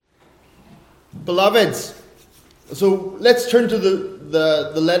Beloveds, so let's turn to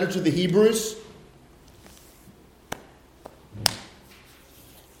the letter to the Hebrews.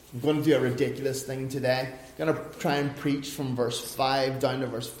 I'm going to do a ridiculous thing today. I'm going to try and preach from verse 5 down to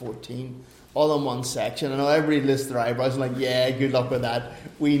verse 14, all in one section. I know everybody lifts their eyebrows and like, yeah, good luck with that.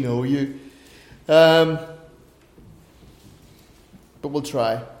 We know you. But we'll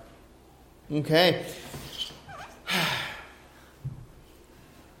try. Okay.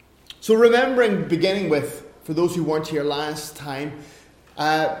 So remembering, beginning with, for those who weren't here last time,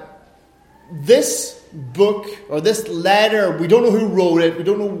 this book, or this letter, we don't know who wrote it, we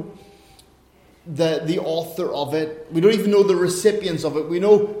don't know the author of it, we don't even know the recipients of it, we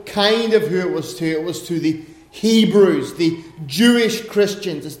know kind of who it was to the Hebrews, the Jewish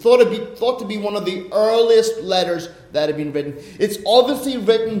Christians. It's thought to be one of the earliest letters that have been written. It's obviously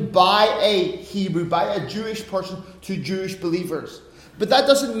written by a Hebrew, by a Jewish person to Jewish believers. But that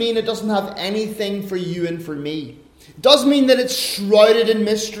doesn't mean it doesn't have anything for you and for me. It does mean that it's shrouded in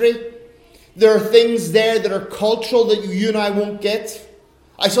mystery. There are things there that are cultural that you and I won't get.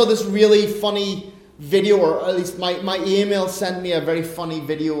 I saw this really funny video, or at least my email sent me a very funny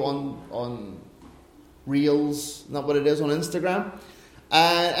video on Reels, not what it is, on Instagram.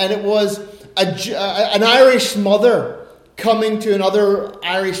 And it was an Irish mother coming to another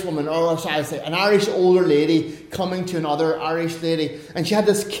Irish woman, or shall I say, an Irish older lady coming to another Irish lady. And she had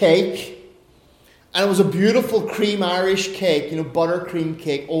this cake. And it was a beautiful cream Irish cake, buttercream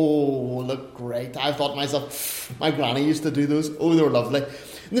cake. Oh, looked great. I thought to myself, my granny used to do those. Oh, they were lovely.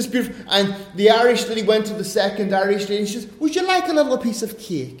 And this beautiful. And the Irish lady went to the second Irish lady and she said, would you like a little piece of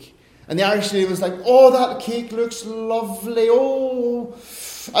cake? And the Irish lady was like, oh, that cake looks lovely. Oh,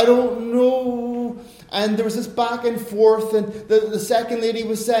 I don't know. And there was this back and forth, and the second lady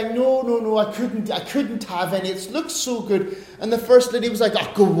was saying, no, I couldn't have any. It looks so good. And the first lady was like,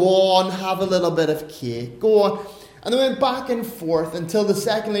 go on, have a little bit of cake. Go on. And they went back and forth until the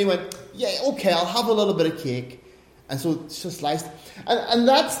second lady went, yeah, okay, I'll have a little bit of cake. And so it's just sliced. And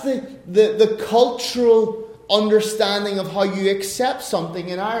that's the cultural understanding of how you accept something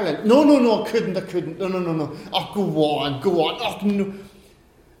in Ireland. No, I couldn't. No. Oh, go on. Oh, no.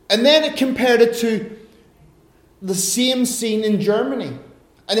 And then it compared it to the same scene in Germany.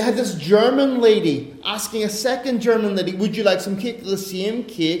 And they had this German lady asking a second German lady, would you like some cake? The same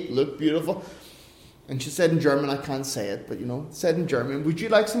cake, looked beautiful. And she said in German, I can't say it, but said in German, would you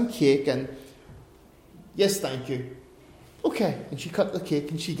like some cake? And yes, thank you. Okay. And she cut the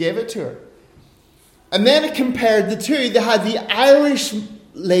cake and she gave it to her. And then it compared the two. They had the Irish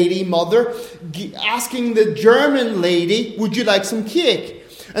lady, mother, asking the German lady, would you like some cake?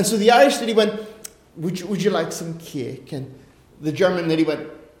 And so the Irish lady went, would you like some cake? And the German lady went,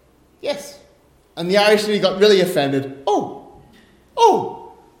 yes. And the Irish lady got really offended. Oh,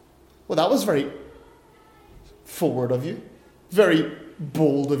 well, that was very forward of you, very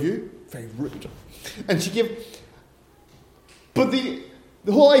bold of you, very rude. And she gave, but the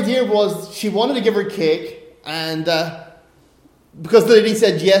whole idea was she wanted to give her cake, and because the lady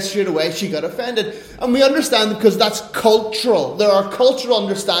said yes straight away, she got offended. And we understand because that's cultural. There are cultural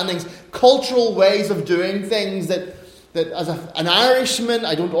understandings, cultural ways of doing things that as an Irishman,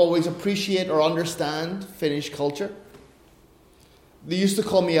 I don't always appreciate or understand Finnish culture. They used to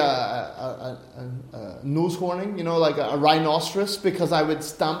call me a nose horning, like a rhinoceros, because I would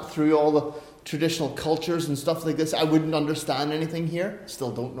stamp through all the traditional cultures and stuff like this. I wouldn't understand anything here.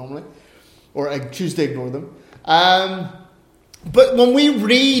 Still don't normally. Or I choose to ignore them. But when we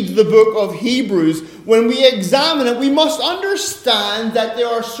read the book of Hebrews, when we examine it, we must understand that there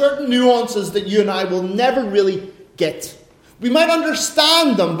are certain nuances that you and I will never really get. We might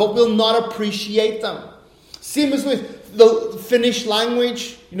understand them, but we'll not appreciate them. Same as with the Finnish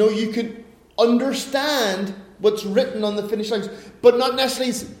language. You can understand what's written on the Finnish language, but not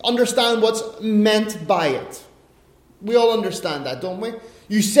necessarily understand what's meant by it. We all understand that, don't we?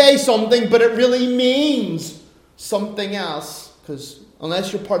 You say something, but it really means something else. Because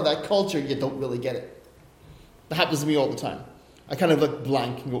unless you're part of that culture, you don't really get it. That happens to me all the time. I kind of look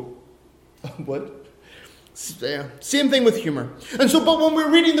blank and go, what? Yeah. Same thing with humor. And so, but when we're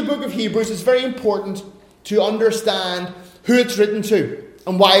reading the book of Hebrews, it's very important to understand who it's written to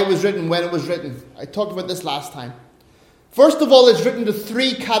and why it was written, when it was written. I talked about this last time. First of all, it's written to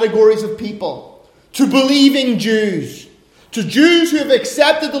three categories of people. To believing Jews. To Jews who have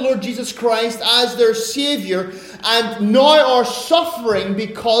accepted the Lord Jesus Christ as their Saviour and now are suffering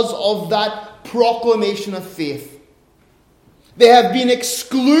because of that proclamation of faith. They have been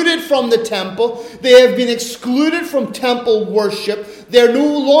excluded from the temple. They have been excluded from temple worship. They're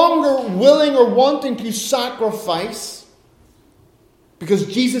no longer willing or wanting to sacrifice. because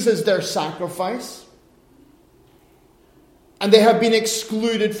Jesus is their sacrifice. And they have been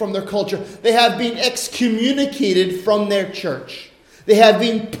excluded from their culture. They have been excommunicated from their church. They have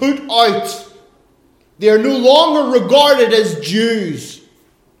been put out. They are no longer regarded as Jews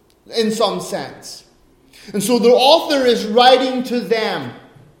in some sense. And so the author is writing to them.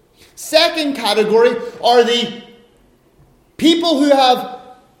 Second category are the people who have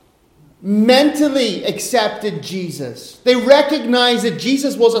mentally accepted Jesus. They recognize that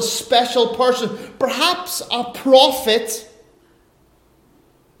Jesus was a special person, perhaps a prophet,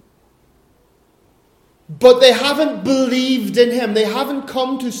 but they haven't believed in him. They haven't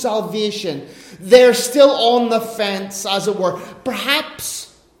come to salvation. They're still on the fence, as it were.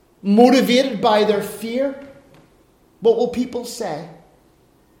 Perhaps motivated by their fear. What will people say?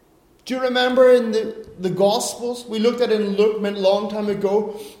 Do you remember in the Gospels? We looked at it in Luke a long time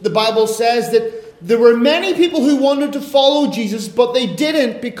ago. The Bible says that there were many people who wanted to follow Jesus, but they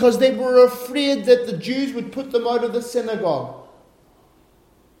didn't because they were afraid that the Jews would put them out of the synagogue.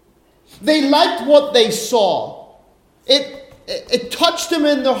 They liked what they saw. It touched them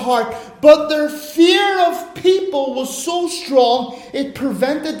in their heart. But their fear of people was so strong, it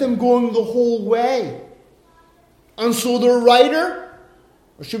prevented them going the whole way. And so the writer,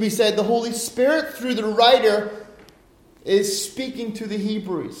 or should we say the Holy Spirit through the writer, is speaking to the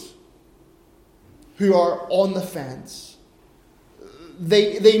Hebrews who are on the fence.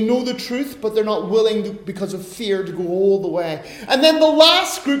 They know the truth, but they're not willing to, because of fear, to go all the way. And then the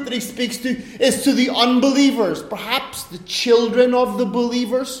last group that he speaks to is to the unbelievers. Perhaps the children of the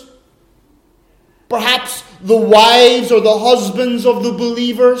believers. Perhaps the wives or the husbands of the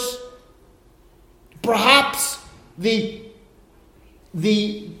believers. Perhaps the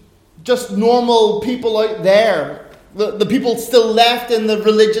just normal people out there. The people still left in the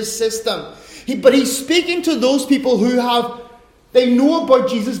religious system. But he's speaking to those people who they know about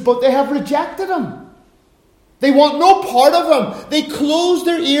Jesus, but they have rejected him. They want no part of him. They close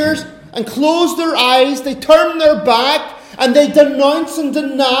their ears and close their eyes. They turn their back and they denounce and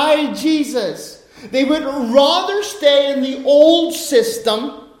deny Jesus. They would rather stay in the old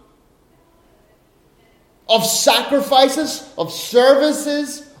system of sacrifices, of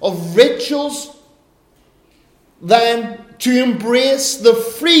services, of rituals, than to embrace the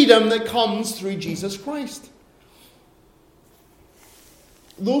freedom that comes through Jesus Christ.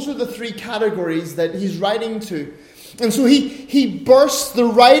 Those are the three categories that he's writing to. And so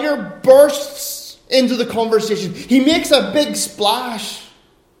the writer bursts into the conversation. He makes a big splash.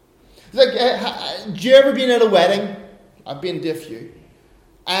 It's like, have you ever been at a wedding? I've been to a few.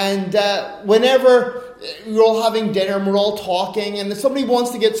 And whenever we're all having dinner and we're all talking, and if somebody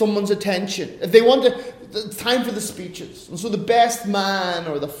wants to get someone's attention, if they want to, it's time for the speeches. And so the best man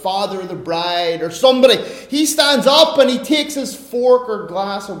or the father of the bride or somebody, he stands up and he takes his fork or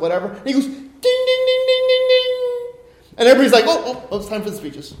glass or whatever, and he goes, ding, ding, ding, ding, ding, ding. And everybody's like, oh, it's time for the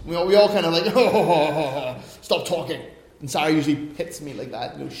speeches. We all kind of like, oh, stop talking. And Sarah usually hits me like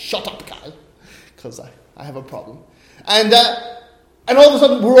that, shut up, Kyle, because I have a problem. And all of a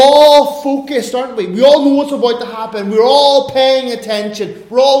sudden, we're all focused, aren't we? We all know what's about to happen. We're all paying attention.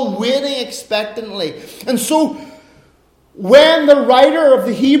 We're all waiting expectantly. And so, when the writer of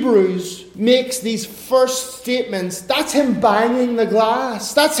the Hebrews makes these first statements, that's him banging the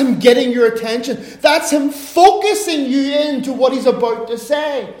glass. That's him getting your attention. That's him focusing you into what he's about to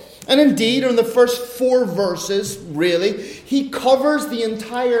say. And indeed, in the first 4 verses, really, he covers the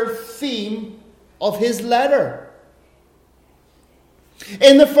entire theme of his letter.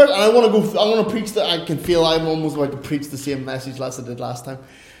 In the first, and I want to preach I can feel I'm almost about to preach the same message as I did last time.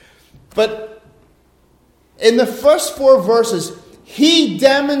 But in the first 4 verses, he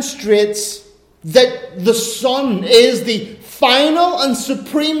demonstrates that the Son is the final and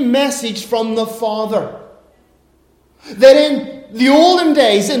supreme message from the Father. That in the olden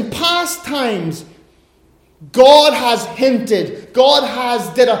days, in past times, God has hinted, God has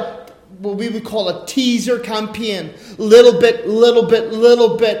did what we would call a teaser campaign. Little bit.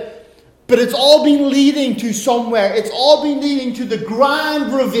 But it's all been leading to somewhere. It's all been leading to the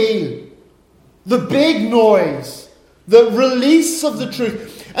grand reveal. The big noise. The release of the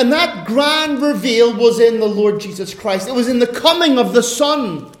truth. And that grand reveal was in the Lord Jesus Christ. It was in the coming of the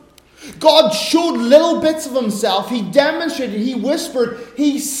Son. God showed little bits of himself. He demonstrated. He whispered.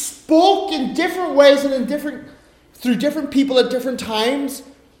 He spoke in different ways and through different people at different times.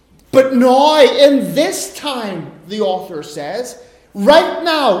 But now, in this time, the author says, right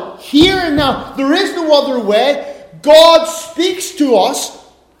now, here and now, there is no other way. God speaks to us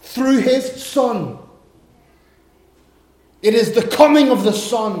through his Son. It is the coming of the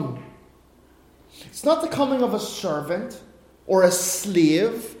Son. It's not the coming of a servant or a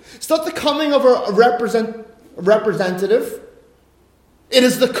slave. It's not the coming of a representative. It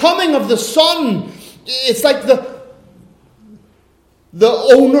is the coming of the Son. It's like the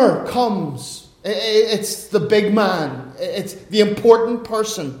owner comes. It's the big man. It's the important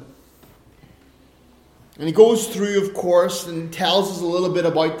person. And he goes through, of course, and tells us a little bit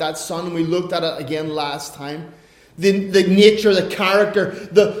about that Son. And we looked at it again last time. The nature, the character,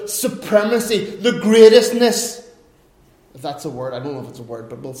 the supremacy, the greatestness. If that's a word, I don't know if it's a word,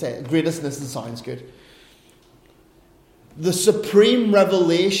 but we'll say it. Greatestness sounds good. The supreme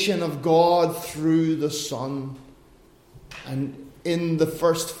revelation of God through the Son. And in the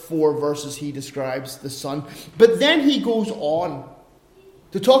first 4 verses he describes the Son. But then he goes on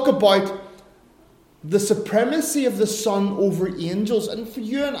to talk about the supremacy of the Son over angels. And for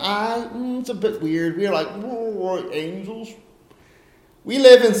you and I, it's a bit weird. We're like, oh, angels. We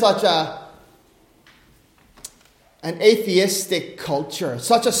live in such an atheistic culture,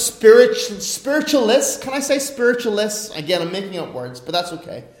 such a spiritualist. Can I say spiritualist? Again, I'm making up words, but that's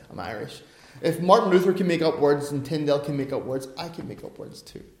okay. I'm Irish. If Martin Luther can make up words and Tyndale can make up words, I can make up words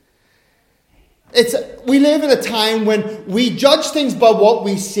too. We live in a time when we judge things by what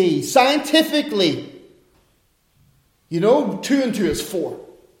we see. Scientifically, 2 and 2 is 4.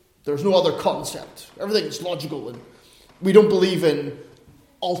 There's no other concept. Everything is logical, and we don't believe in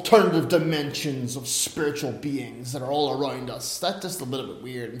alternative dimensions of spiritual beings that are all around us. That's just a little bit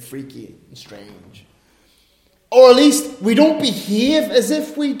weird and freaky and strange. Or at least we don't behave as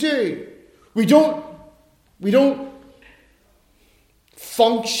if we do. We don't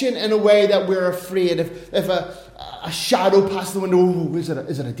function in a way that we're afraid. If a shadow passes the window, is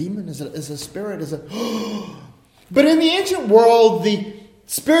it a demon? Is it a spirit? But in the ancient world, the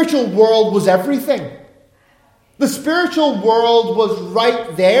spiritual world was everything. The spiritual world was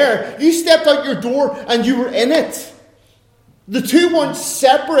right there. You stepped out your door and you were in it. The two weren't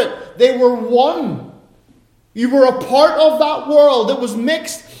separate. They were one. You were a part of that world. It was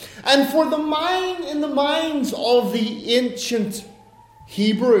mixed. And for in the minds of the ancient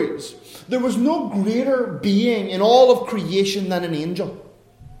Hebrews, there was no greater being in all of creation than an angel.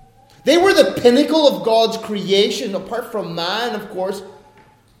 They were the pinnacle of God's creation, apart from man, of course.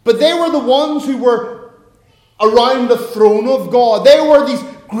 But they were the ones who were around the throne of God. They were these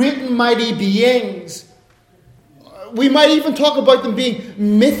great and mighty beings. We might even talk about them being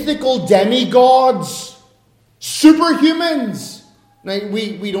mythical demigods, superhumans. Now,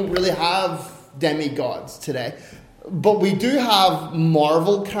 we don't really have demigods today. But we do have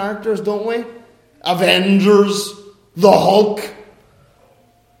Marvel characters, don't we? Avengers, the Hulk,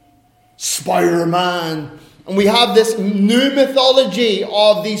 Spider-Man. And we have this new mythology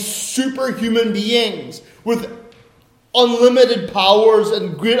of these superhuman beings with unlimited powers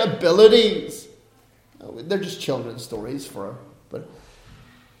and great abilities. They're just children's stories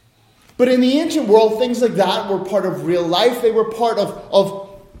but in the ancient world, things like that were part of real life. They were part of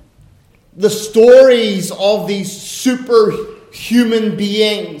the stories of these superhuman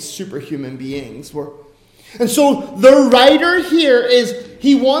beings were. And so the writer here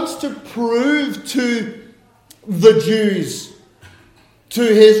he wants to prove to the Jews, to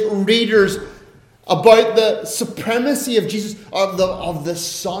his readers, about the supremacy of Jesus, of the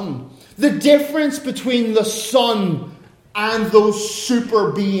Son. The difference between the Son and those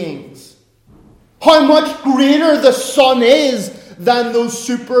super beings. How much greater the Son is than those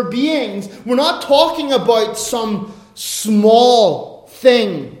super beings. We're not talking about some small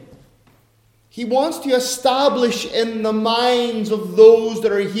thing. He wants to establish in the minds of those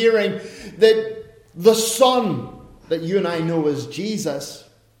that are hearing that the Son that you and I know as Jesus,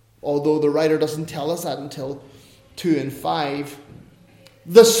 although the writer doesn't tell us that until 2 and 5,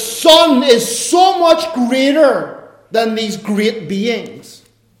 the Son is so much greater than these great beings.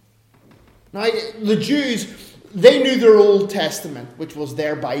 Now, the Jews, they knew their Old Testament, which was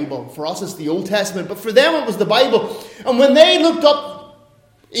their Bible. For us, it's the Old Testament, but for them, it was the Bible. And when they looked up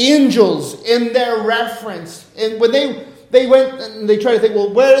angels in their reference, and when they went and they tried to think,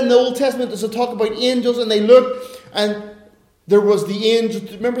 well, where in the Old Testament does it talk about angels? And they looked, and there was the angel.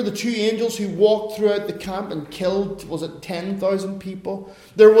 Remember the 2 angels who walked throughout the camp and killed, was it 10,000 people?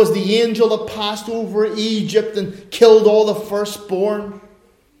 There was the angel that passed over Egypt and killed all the firstborn.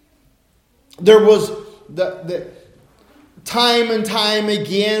 There was the time and time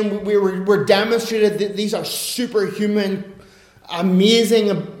again, we're demonstrated that these are superhuman,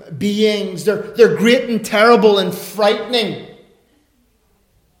 amazing beings. They're great and terrible and frightening.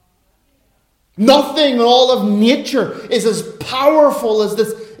 Nothing in all of nature is as powerful as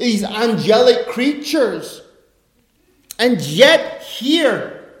these angelic creatures. And yet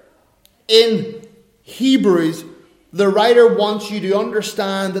here in Hebrews, the writer wants you to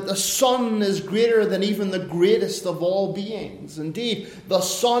understand that the Son is greater than even the greatest of all beings. Indeed, the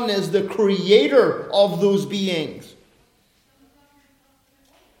Son is the creator of those beings.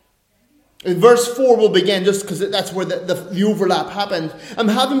 In verse 4 we'll begin, just because that's where the overlap happens.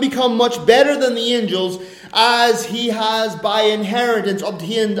 Having become much better than the angels, as he has by inheritance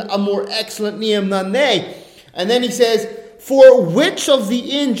obtained a more excellent name than they. And then he says, for which of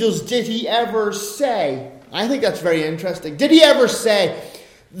the angels did he ever say? I think that's very interesting. Did he ever say?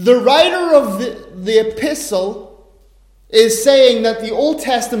 The writer of the epistle is saying that the Old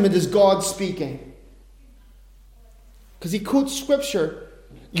Testament is God speaking. Because he quotes Scripture.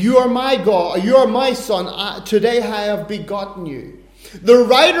 You are my God, you are my son, today I have begotten you. The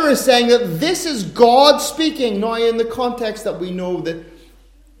writer is saying that this is God speaking. Now in the context that we know that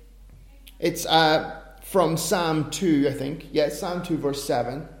it's from Psalm 2, I think. Yeah, Psalm 2 verse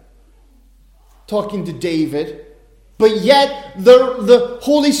 7. Talking to David. But yet the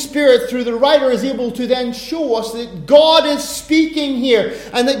Holy Spirit through the writer is able to then show us that God is speaking here.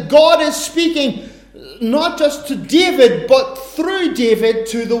 And that God is speaking not just to David, but through David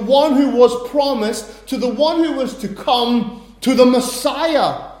to the one who was promised, to the one who was to come, to the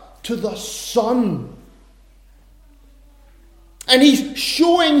Messiah, to the Son. And he's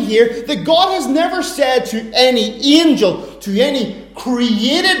showing here that God has never said to any angel, to any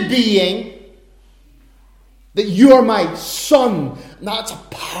created being, that you are my son. And that's a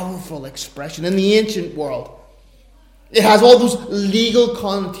powerful expression in the ancient world. It has all those legal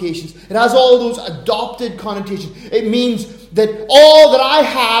connotations. It has all those adopted connotations. It means that all that I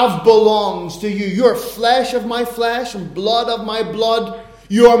have belongs to you. You are flesh of my flesh and blood of my blood.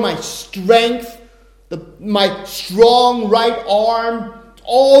 You are my strength, my strong right arm.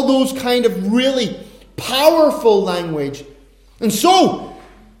 All those kind of really powerful language. And so,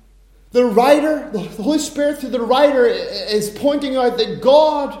 the writer, the Holy Spirit through the writer is pointing out that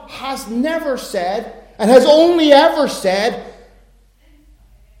God has never said, and has only ever said,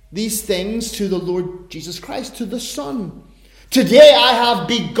 these things to the Lord Jesus Christ, to the Son. Today I have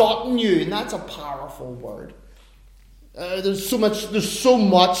begotten you. And that's a powerful word. There's so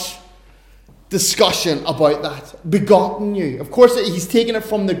much discussion about that. Begotten you. Of course, he's taken it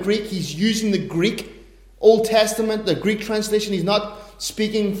from the Greek. He's using the Greek Old Testament, the Greek translation. He's not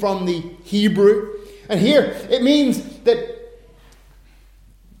speaking from the Hebrew. And here, it means that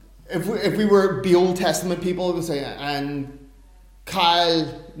if we were the Old Testament people, it would say, and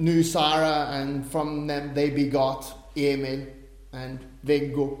Kyle knew Sarah, and from them they begot Emil and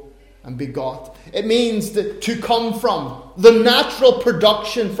Viggo and begot. It means to come from, the natural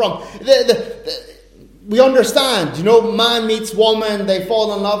production from. We understand, man meets woman, they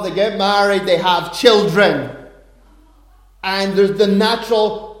fall in love, they get married, they have children. And there's the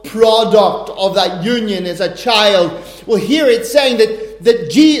natural product of that union is a child. Well, here it's saying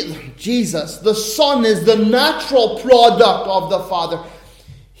that Jesus, the Son, is the natural product of the Father.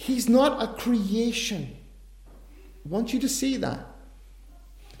 He's not a creation. I want you to see that.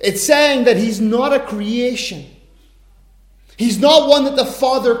 It's saying that he's not a creation. He's not one that the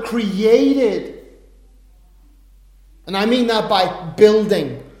Father created. And I mean that by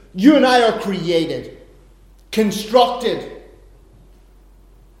building. You and I are created, constructed.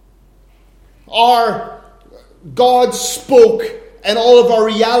 Our God spoke, and all of our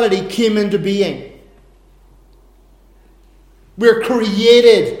reality came into being. We're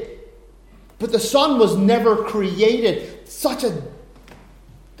created. But the Son was never created. Such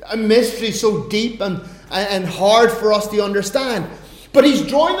a mystery, so deep and hard for us to understand. But he's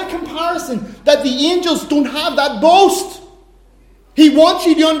drawing the comparison that the angels don't have that boast. He wants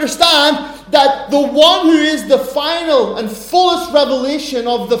you to understand that the one who is the final and fullest revelation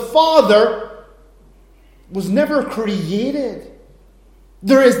of the Father was never created.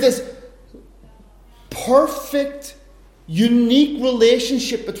 There is this perfect, unique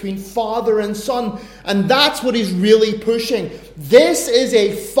relationship between Father and Son, and that's what he's really pushing. This is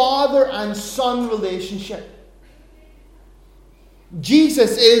a Father and Son relationship.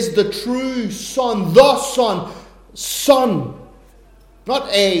 Jesus is the true Son, the Son. Not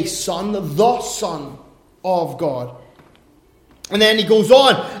a Son, the Son of God. And then he goes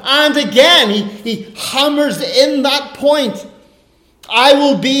on, and again he hammers in that point. I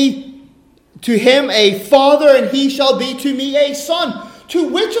will be to him a father, and he shall be to me a son. To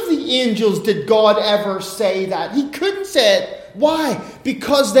which of the angels did God ever say that? He couldn't say it. Why?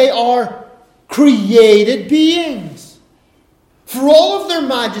 Because they are created beings. For all of their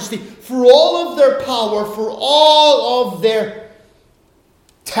majesty, for all of their power, for all of their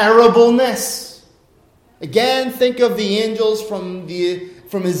terribleness. Again, think of the angels from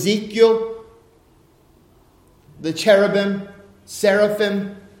Ezekiel. the cherubim,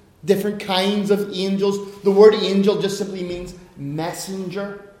 seraphim, different kinds of angels. The word angel just simply means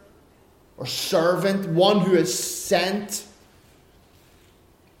messenger or servant, one who is sent.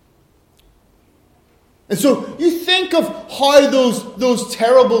 And so you think of how those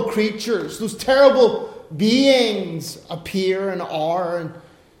terrible creatures, those terrible beings appear and are. And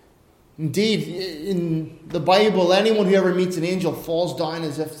indeed, in the Bible, anyone who ever meets an angel falls down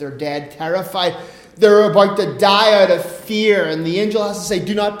as if they're dead, terrified. They're about to die out of fear. And the angel has to say,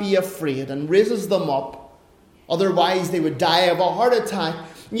 "Do not be afraid," and raises them up. Otherwise, they would die of a heart attack.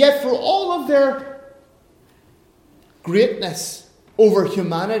 And yet, for all of their greatness over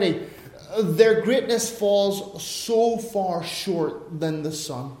humanity, their greatness falls so far short than the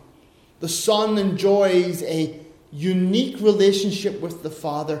Son. The Son enjoys a unique relationship with the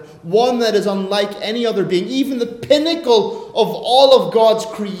Father, one that is unlike any other being, even the pinnacle of all of God's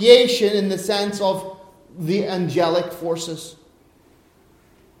creation in the sense of the angelic forces.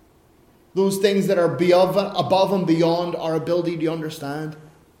 Those things that are above and beyond our ability to understand.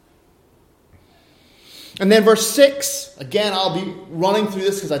 And then verse 6, again, I'll be running through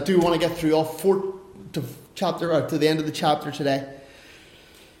this because I do want to get through all to the end of the chapter today.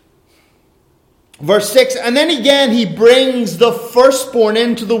 Verse 6, and then again he brings the firstborn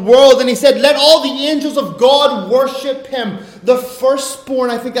into the world, and he said, "Let all the angels of God worship him." The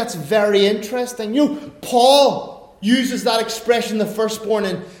firstborn, I think that's very interesting. You know, Paul uses that expression, the firstborn,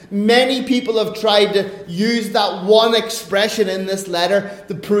 and many people have tried to use that one expression in this letter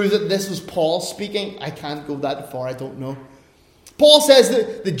to prove that this was Paul speaking. I can't go that far, I don't know. Paul says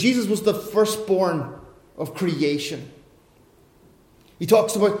that Jesus was the firstborn of creation. He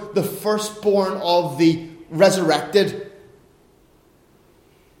talks about the firstborn of the resurrected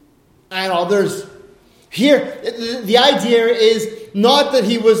and others. Here, the idea is not that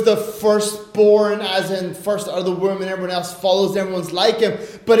he was the firstborn, as in first out of the womb and everyone else follows, everyone's like him,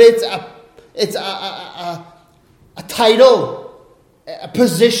 but it's a title, a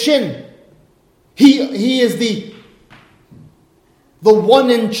position. He is the one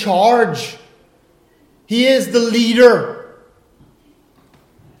in charge. He is the leader.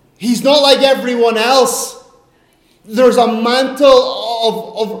 He's not like everyone else. There's a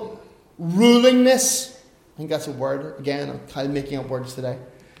mantle of rulingness. I think that's a word. Again, I'm kind of making up words today.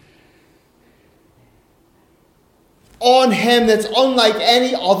 On him that's unlike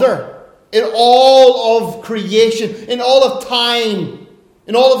any other in all of creation, in all of time,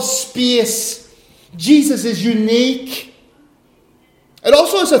 in all of space. Jesus is unique. It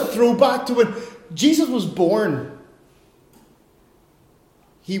also is a throwback to when Jesus was born.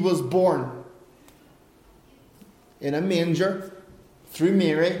 He was born in a manger through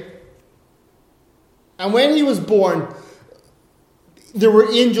Mary. And when he was born, there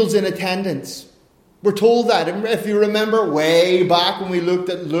were angels in attendance. We're told that. If you remember way back when we looked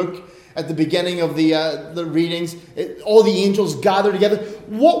at Luke at the beginning of the readings, all the angels gathered together.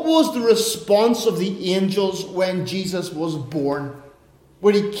 What was the response of the angels when Jesus was born?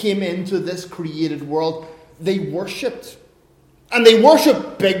 When he came into this created world? They worshipped. And they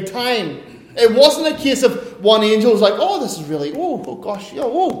worshipped big time. It wasn't a case of one angel was like, "Oh, this is really, oh gosh, yeah,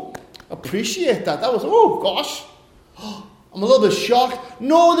 oh, appreciate that. That was, oh gosh. I'm a little bit shocked."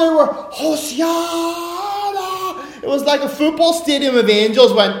 No, they were, "Hosanna." It was like a football stadium of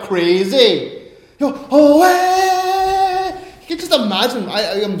angels went crazy. You know, "Oh, hey." You can just imagine,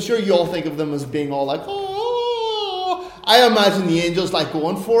 I'm sure you all think of them as being all like, "Oh." I imagine the angels like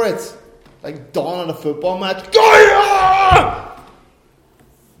going for it. Like dawn at a football match. "Go!"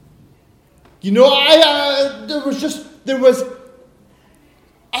 You know, there was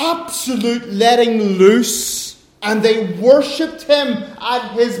absolute letting loose, and they worshipped him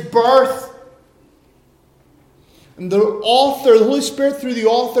at his birth. And the author, the Holy Spirit through the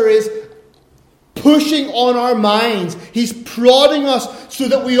author, is pushing on our minds. He's prodding us so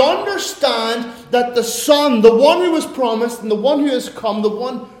that we understand that the Son, the one who was promised and the one who has come, the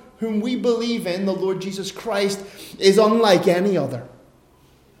one whom we believe in, the Lord Jesus Christ, is unlike any other.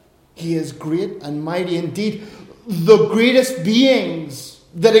 He is great and mighty indeed. The greatest beings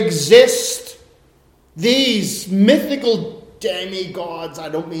that exist, these mythical demigods, I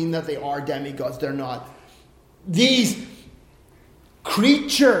don't mean that they are demigods, they're not. These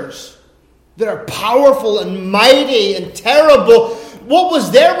creatures that are powerful and mighty and terrible, what was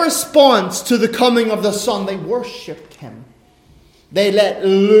their response to the coming of the Son? They worshipped him. They let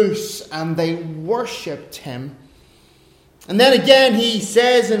loose and they worshipped him. And then again he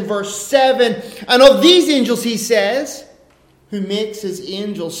says in verse 7, "And of these angels," he says, "who makes his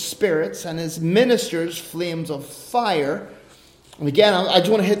angels spirits and his ministers flames of fire." And again, I just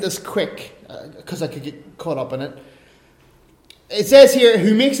want to hit this quick. because I could get caught up in it. It says here,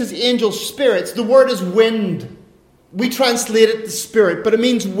 who makes his angels spirits. The word is wind. We translate it to spirit, but it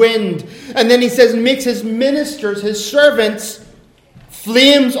means wind. And then he says, makes his ministers, his servants,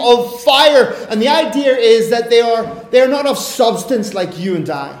 flames of fire. And the idea is that they are not of substance like you and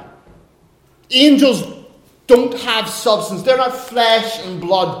I. Angels don't have substance. They're not flesh and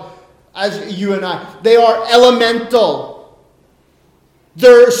blood as you and I. They are elemental.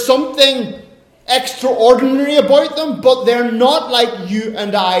 There's something extraordinary about them, but they're not like you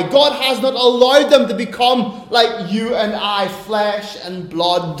and I. God has not allowed them to become like you and I, flesh and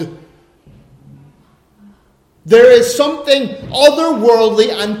blood. There is something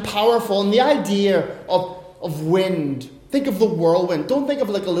otherworldly and powerful in the idea of wind. Think of the whirlwind. Don't think of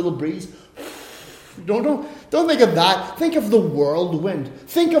like a little breeze. Don't think of that. Think of the whirlwind.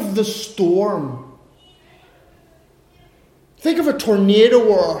 Think of the storm. Think of a tornado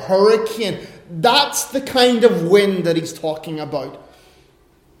or a hurricane. That's the kind of wind that he's talking about.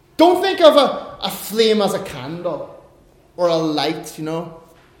 Don't think of a flame as a candle or a light,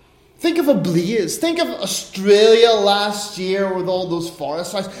 Think of a blaze. Think of Australia last year with all those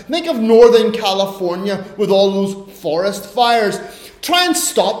forest fires. Think of Northern California with all those forest fires. Try and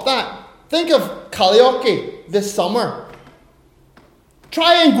stop that. Think of Karaoke this summer.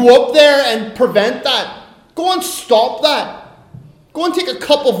 Try and go up there and prevent that. Go and stop that. Go and take a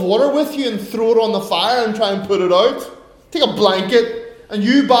cup of water with you and throw it on the fire and try and put it out. Take a blanket and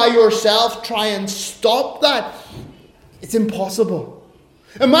you by yourself try and stop that. It's impossible.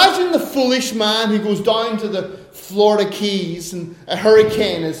 Imagine the foolish man who goes down to the Florida Keys and a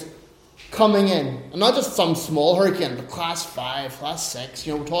hurricane is coming in. And not just some small hurricane, but class 5, class 6.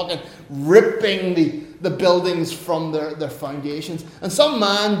 We're talking ripping the buildings from their foundations. And some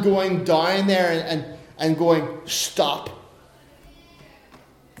man going down there and going, stop.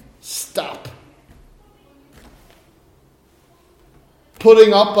 Stop.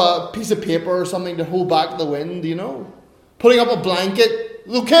 Putting up a piece of paper or something to hold back the wind, Putting up a blanket.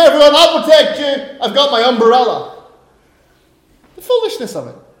 Okay, everyone, I'll protect you. I've got my umbrella. The foolishness of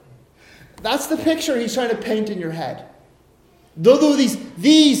it. That's the picture he's trying to paint in your head. Though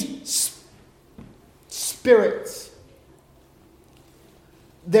these spirits,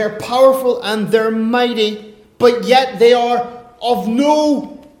 they're powerful and they're mighty, but yet they are of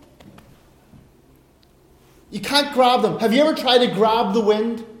no... You can't grab them. Have you ever tried to grab the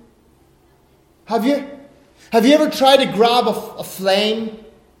wind? Have you? Have you ever tried to grab a flame?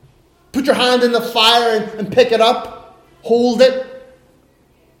 Put your hand in the fire and pick it up? Hold it?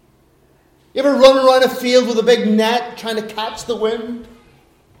 You ever run around a field with a big net trying to catch the wind?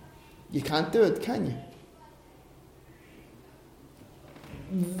 You can't do it, can you?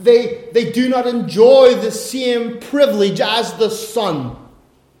 They do not enjoy the same privilege as the sun.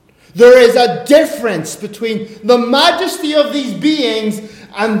 There is a difference between the majesty of these beings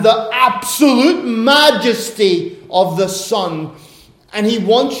and the absolute majesty of the Son. And he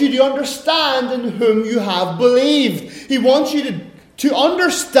wants you to understand in whom you have believed. He wants you to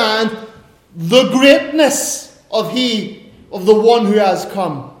understand the greatness of the one who has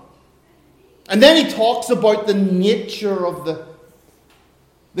come. And then he talks about the nature of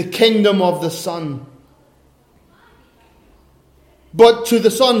the kingdom of the Son. But to the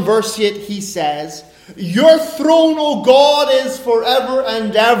Son, verse 8, he says, your throne, O God, is forever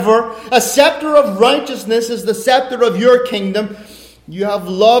and ever. A scepter of righteousness is the scepter of your kingdom. You have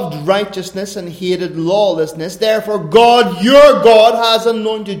loved righteousness and hated lawlessness. Therefore, God, your God, has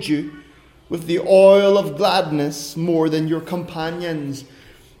anointed you with the oil of gladness more than your companions.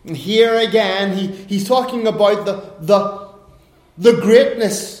 And here again, he's talking about the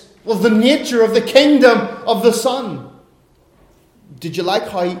greatness of the nature of the kingdom of the Son. Did you like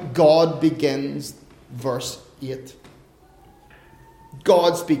how God begins verse 8?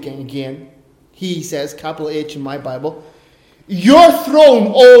 God speaking again. He says, capital H in my Bible, your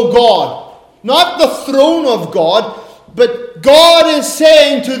throne, O God. Not the throne of God, but God is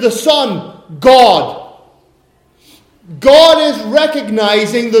saying to the Son, God. God is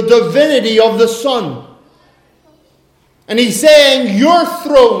recognizing the divinity of the Son. And he's saying, your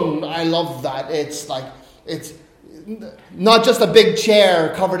throne. I love that. It's not just a big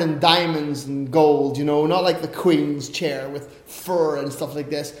chair covered in diamonds and gold, not like the Queen's chair with fur and stuff like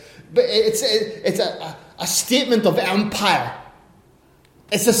this. But it's a statement of empire.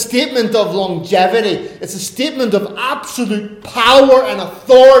 It's a statement of longevity. It's a statement of absolute power and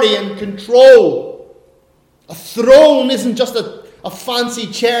authority and control. A throne isn't just a fancy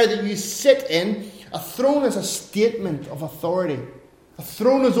chair that you sit in. A throne is a statement of authority. A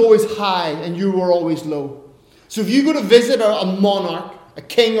throne is always high and you are always low. So if you go to visit a monarch, a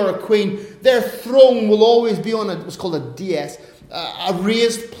king or a queen, their throne will always be on what's called a dais, a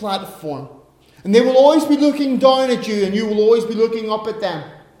raised platform. And they will always be looking down at you, and you will always be looking up at them,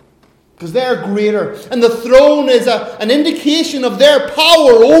 because they're greater. And the throne is an indication of their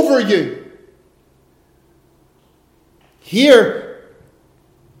power over you. Here,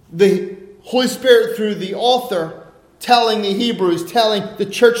 the Holy Spirit, through the author, telling the Hebrews, telling the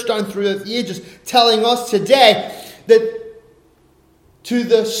church down through the ages, telling us today that to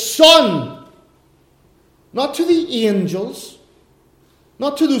the Son, not to the angels,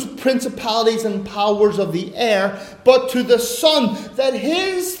 not to those principalities and powers of the air, but to the Son, that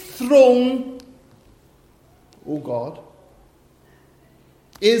his throne, O God,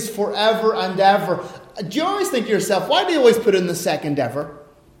 is forever and ever. Do you always think to yourself, why do you always put in the second ever?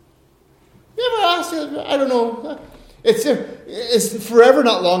 You ever ask, I don't know, is forever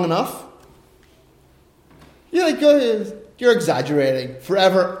not long enough? You're like, you're exaggerating.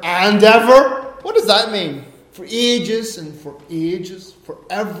 Forever and ever? What does that mean? For ages and for ages,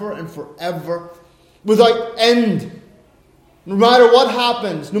 forever and forever, without end. No matter what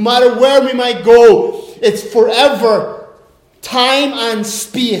happens, no matter where we might go, it's forever, time and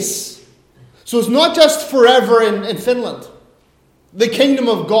space. So it's not just forever in Finland. The kingdom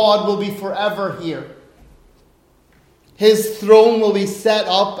of God will be forever here. His throne will be set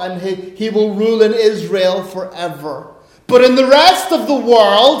up and he will rule in Israel forever. But in the rest of the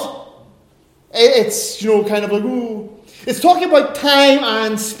world, it's, kind of like, ooh. It's talking about time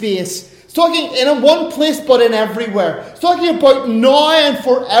and space. It's talking in one place but in everywhere. It's talking about now and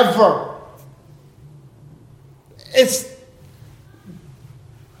forever. It's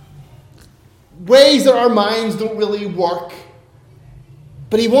ways that our minds don't really work.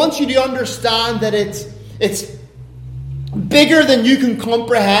 But he wants you to understand that it's bigger than you can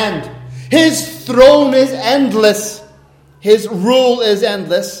comprehend. His throne is endless. His rule is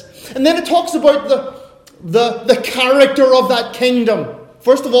endless. And then it talks about the character of that kingdom.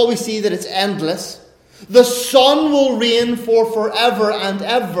 First of all, we see that it's endless. The Son will reign for forever and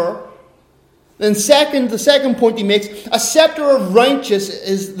ever. Then the second point he makes, a scepter of righteousness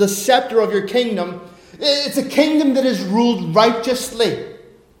is the scepter of your kingdom. It's a kingdom that is ruled righteously.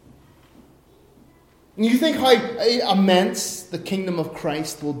 And you think how immense the kingdom of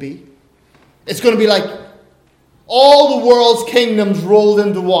Christ will be? It's going to be like all the world's kingdoms rolled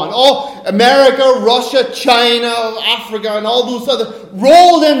into one. All America, Russia, China, Africa, and all those other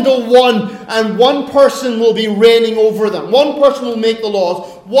rolled into one, and one person will be reigning over them. One person will make the laws.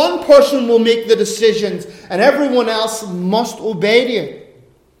 One person will make the decisions, and everyone else must obey you.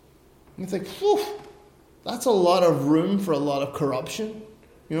 And you think, whew, that's a lot of room for a lot of corruption.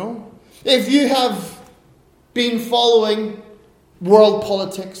 If you have been following world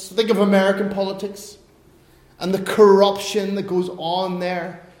politics, think of American politics, and the corruption that goes on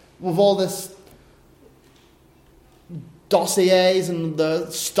there with all this dossiers and the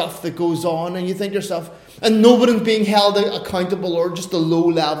stuff that goes on, and you think to yourself, and nobody's being held accountable, or just the low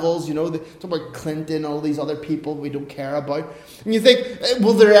levels, they talk about Clinton, all these other people we don't care about. And you think,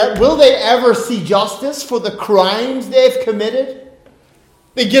 will they ever see justice for the crimes they've committed?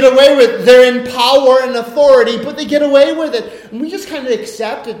 They get away with it. They're in power and authority, but they get away with it. And we just kind of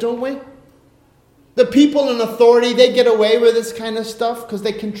accept it, don't we? The people in authority, they get away with this kind of stuff because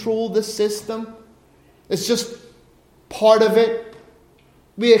they control the system. It's just part of it.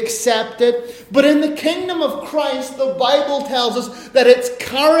 We accept it. But in the kingdom of Christ, the Bible tells us that its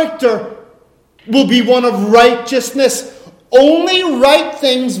character will be one of righteousness. Only right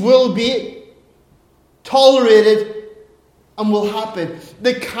things will be tolerated and will happen.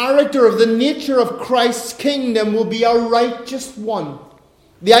 The character of the nature of Christ's kingdom will be a righteous one.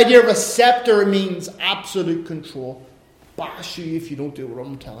 The idea of a scepter means absolute control. Bash you if you don't do what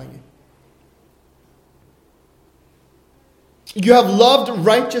I'm telling you. You have loved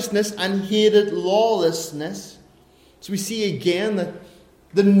righteousness and hated lawlessness. So we see again that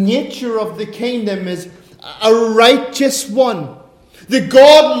the nature of the kingdom is a righteous one. The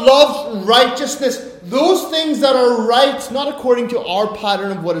God loves righteousness. Those things that are right, not according to our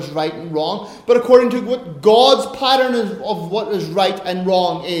pattern of what is right and wrong, but according to what God's pattern of what is right and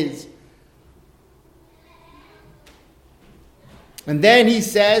wrong is. And then he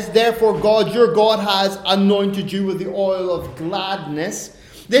says, therefore God, your God, has anointed you with the oil of gladness.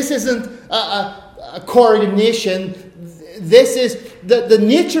 This isn't a coronation. This is the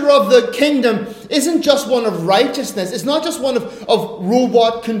nature of the kingdom isn't just one of righteousness. It's not just one of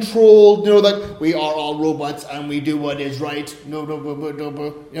robot controlled, that we are all robots and we do what is right. No.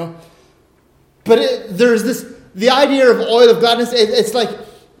 But there's the idea of oil of gladness. It's like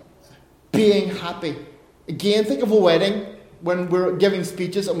being happy. Again, think of a wedding. when we're giving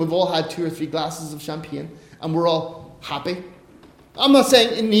speeches and we've all had 2 or 3 glasses of champagne and we're all happy. I'm not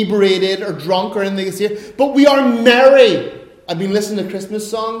saying inebriated or drunk or anything here, but we are merry. I've been listening to Christmas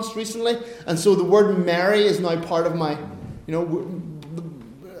songs recently, and so the word merry is now part of my,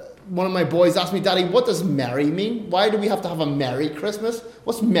 one of my boys asked me, Daddy, what does merry mean? Why do we have to have a Merry Christmas?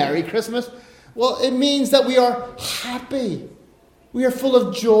 What's Merry Christmas? Well, it means that we are happy. We are full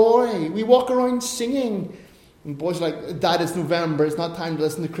of joy. We walk around singing. And boys are like, Dad, it's November. It's not time to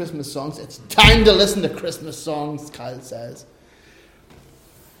listen to Christmas songs. It's time to listen to Christmas songs, Kyle says.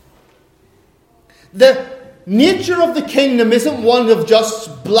 The nature of the kingdom isn't one of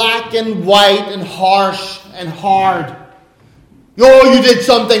just black and white and harsh and hard. Oh, you did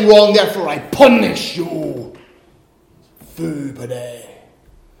something wrong, therefore I punish you.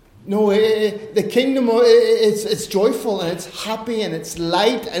 No, the kingdom, it's joyful and it's happy and it's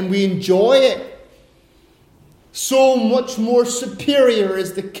light and we enjoy it. So much more superior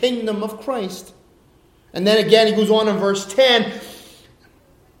is the kingdom of Christ. And then again he goes on in verse 10.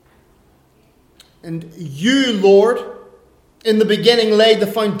 And you, Lord, in the beginning laid the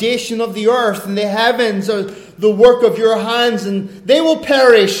foundation of the earth, and the heavens are the work of your hands, and they will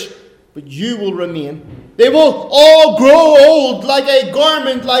perish, but you will remain. They will all grow old like a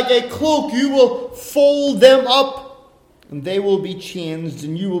garment, like a cloak. You will fold them up, and they will be changed,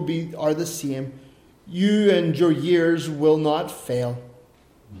 and you are the same. You and your years will not fail.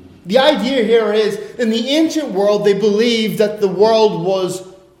 The idea here is, in the ancient world, they believed that the world was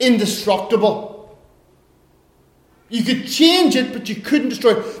indestructible. You could change it, but you couldn't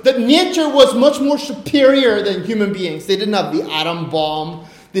destroy it. That nature was much more superior than human beings. They didn't have the atom bomb.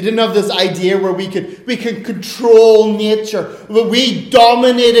 They didn't have this idea where we could control nature. We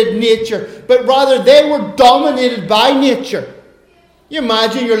dominated nature. But rather, they were dominated by nature. You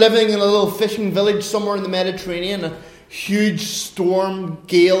imagine you're living in a little fishing village somewhere in the Mediterranean. A huge storm,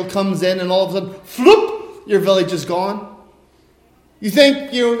 gale comes in, and all of a sudden, floop, your village is gone. You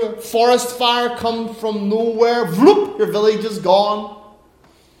think forest fire comes from nowhere, vloop, your village is gone.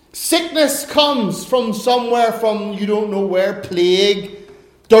 Sickness comes from somewhere, from you don't know where, plague,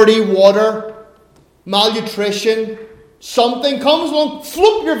 dirty water, malnutrition. Something comes along,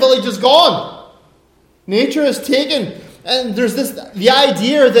 floop, your village is gone. Nature is taken. And there's the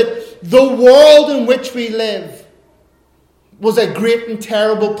idea that the world in which we live was a great and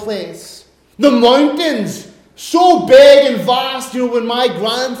terrible place. The mountains, so big and vast, when my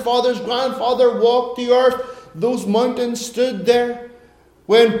grandfather's grandfather walked the earth, those mountains stood there.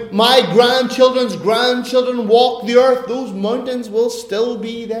 When my grandchildren's grandchildren walk the earth, those mountains will still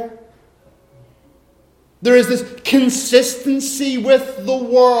be there. There is this consistency with the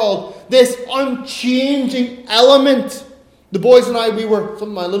world, this unchanging element. The boys and I, some of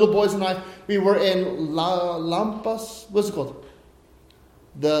my little boys and I, we were in Lampas, what's it called?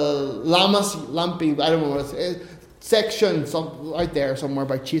 The Lampi, I don't know what it's section out there somewhere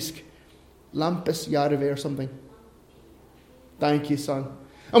by Chisk. Lampas Yarave or something. Thank you, son.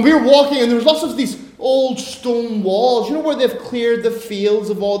 And we were walking, and there was lots of these old stone walls. You know where they've cleared the fields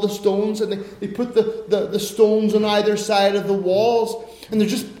of all the stones, and they put the stones on either side of the walls, and they're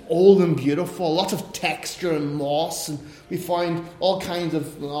just old and beautiful, lots of texture and moss, and we found all kinds.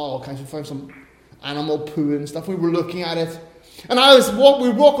 We found some animal poo and stuff. We were looking at it, and we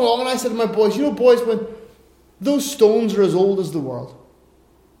were walking along, and I said to my boys, boys, when those stones are as old as the world.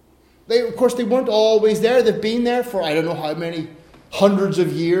 Of course, they weren't always there. They've been there for I don't know how many hundreds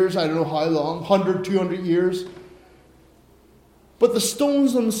of years. I don't know how long, 100, 200 years. But the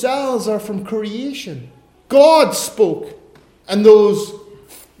stones themselves are from creation. God spoke, and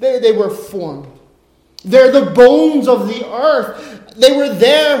they were formed. They're the bones of the earth. They were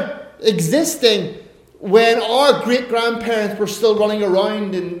there existing when our great-grandparents were still running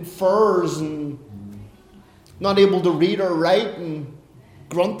around in furs and not able to read or write and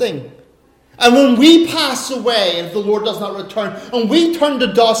grunting. And when we pass away, and if the Lord does not return, and we turn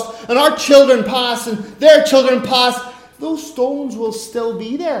to dust, and our children pass, and their children pass, those stones will still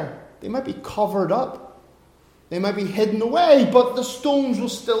be there. They might be covered up. They might be hidden away, but the stones will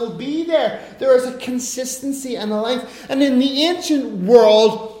still be there. There is a consistency and a life. And in the ancient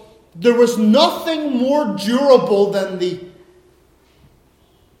world, there was nothing more durable than the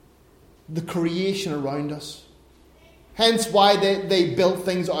creation around us. Hence why they built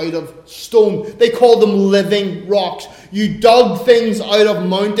things out of stone. They called them living rocks. You dug things out of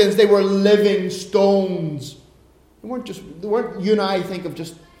mountains. They were living stones. They weren't you and I think of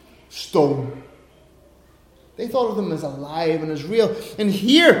just stone. They thought of them as alive and as real. And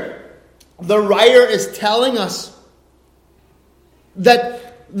here, the writer is telling us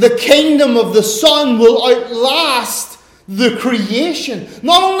that the kingdom of the Son will outlast the creation.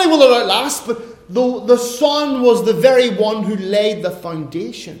 Not only will it outlast, but the Son was the very one who laid the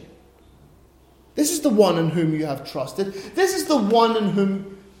foundation. This is the one in whom you have trusted. This is the one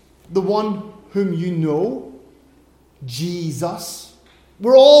whom you know, Jesus.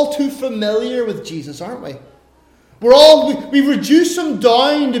 We're all too familiar with Jesus, aren't we? We reduce him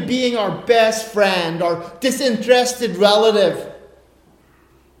down to being our best friend, our disinterested relative.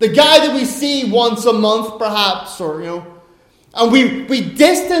 The guy that we see once a month, perhaps, and we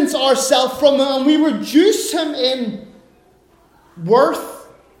distance ourselves from him and we reduce him in worth.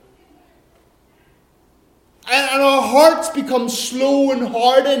 And our hearts become slow and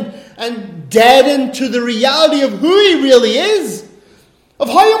hardened and deadened to the reality of who he really is, of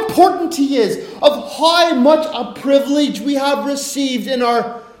how important he is, of how much a privilege we have received in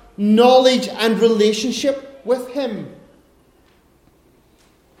our knowledge and relationship with him.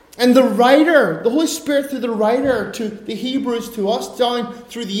 And the writer, the Holy Spirit through the writer to the Hebrews, to us down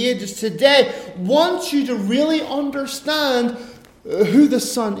through the ages today, wants you to really understand who the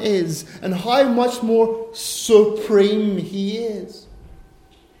Son is and how much more supreme he is.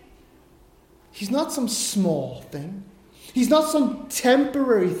 He's not some small thing. He's not some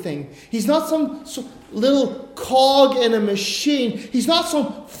temporary thing. He's not some little cog in a machine. He's not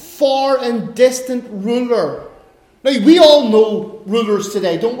some far and distant ruler. Now, we all know rulers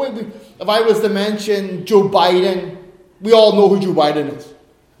today, don't we? If I was to mention Joe Biden, we all know who Joe Biden is.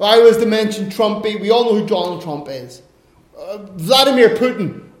 If I was to mention Trumpy, we all know who Donald Trump is. Vladimir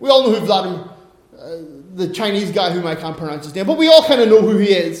Putin, we all know who Vladimir, the Chinese guy whom I can't pronounce his name, but we all kind of know who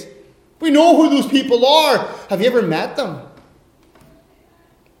he is. We know who those people are. Have you ever met them?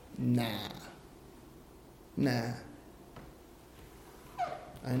 Nah.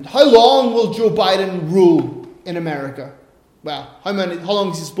 And how long will Joe Biden rule in America? Well, how long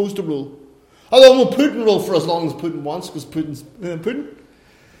is he supposed to rule? How long will Putin rule? For as long as Putin wants, because Putin's Putin.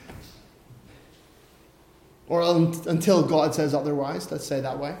 Or until God says otherwise, let's say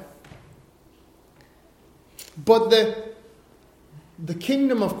that way. But the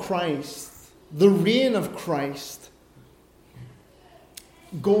kingdom of Christ, the reign of Christ,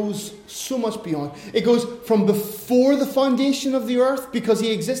 goes so much beyond. It goes from before the foundation of the earth, because he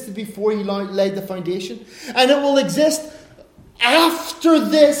existed before he laid the foundation. And it will exist after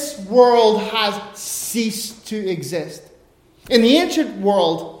this world has ceased to exist. In the ancient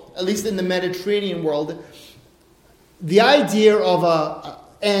world, at least in the Mediterranean world, the idea of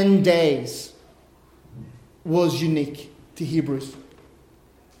end days was unique to Hebrews.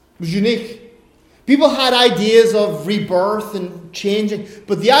 It was unique. People had ideas of rebirth and changing,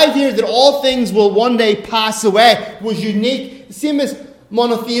 but the idea that all things will one day pass away was unique. Same as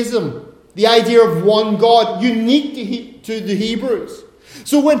monotheism, the idea of one God, unique to the Hebrews.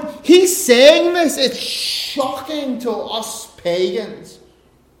 So when he's saying this, it's shocking to us pagans.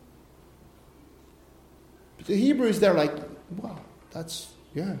 But the Hebrews, they're like, wow,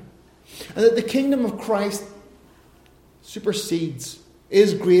 yeah. And that the kingdom of Christ supersedes,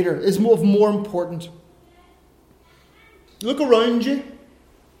 is greater, is more important. Look around you.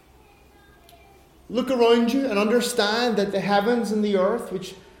 Look around you and understand that the heavens and the earth,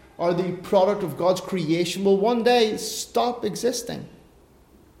 which are the product of God's creation, will one day stop existing.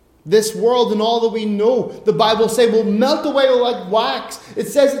 This world and all that we know, the Bible says, will melt away like wax. It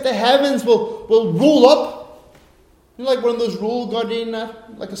says that the heavens will roll up. You know, like one of those roll guardian,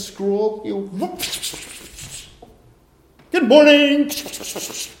 like a scroll. Good morning.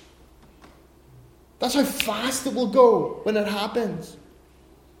 That's how fast it will go when it happens.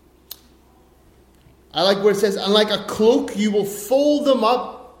 I like where it says, and like a cloak, you will fold them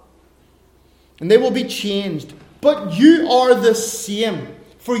up, and they will be changed. But you are the same,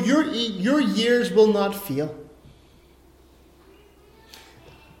 for your years will not fail.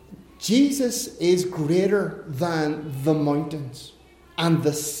 Jesus is greater than the mountains and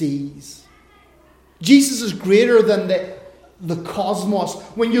the seas. Jesus is greater than the cosmos.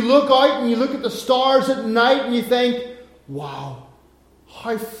 When you look out and you look at the stars at night and you think, wow,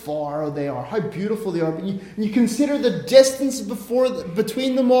 how far they are, how beautiful they are. But you consider the distance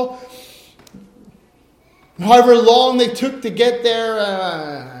between them all, however long they took to get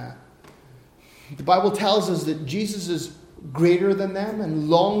there. The Bible tells us that Jesus is greater than them and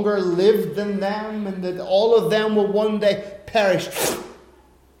longer lived than them, and that all of them will one day perish.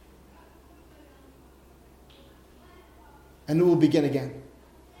 And it will begin again.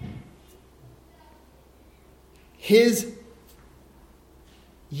 His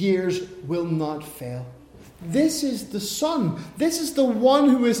years will not fail. This is the Son. This is the one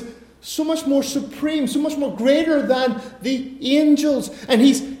who is so much more supreme, so much more greater than the angels. And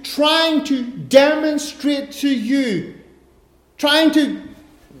he's trying to demonstrate to you trying to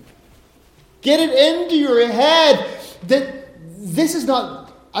get it into your head that this is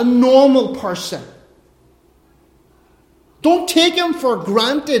not a normal person. Don't take him for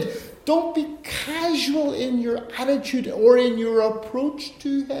granted. Don't be casual in your attitude or in your approach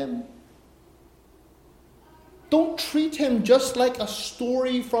to him. Don't treat him just like a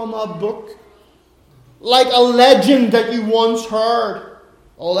story from a book, like a legend that you once heard.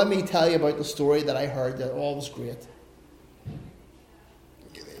 Oh, let me tell you about the story that I heard that all was great.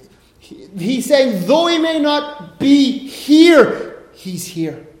 He's saying, though he may not be here, he's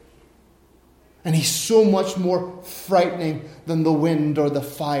here. And he's so much more frightening than the wind or the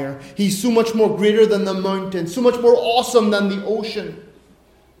fire. He's so much more greater than the mountain, so much more awesome than the ocean.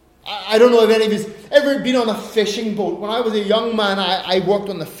 I don't know if any of you's ever been on a fishing boat. When I was a young man, I worked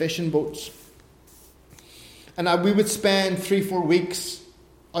on the fishing boats. And we would spend 3-4 weeks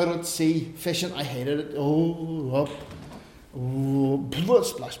out at sea fishing. I hated it. Oh, up. Oh,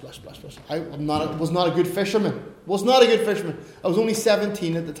 splash, splash, splash, splash. I was not a good fisherman. I was only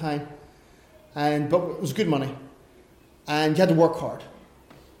 17 at the time. But it was good money. And you had to work hard.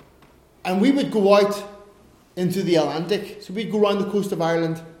 And we would go out into the Atlantic. So we'd go around the coast of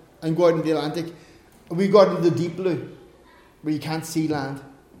Ireland and go out into the Atlantic. And we'd go out into the deep blue, where you can't see land.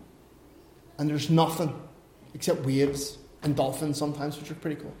 And there's nothing except waves and dolphins sometimes, which are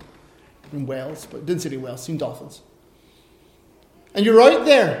pretty cool. And whales, but didn't see any whales, seen dolphins. And you're out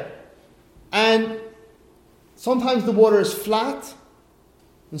there. And sometimes the water is flat.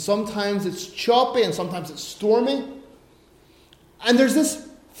 And sometimes it's choppy, and sometimes it's stormy. And there's this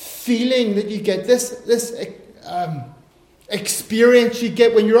feeling that you get, this experience you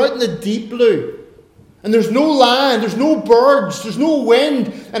get when you're out in the deep blue. And there's no land, there's no birds, there's no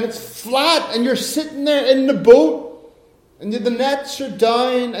wind, and it's flat, and you're sitting there in the boat, and the nets are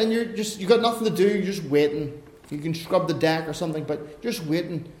down, and you've got nothing to do, you're just waiting. You can scrub the deck or something, but you're just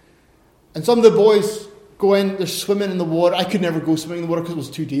waiting. And some of the boys go in, they're swimming in the water. I could never go swimming in the water because it was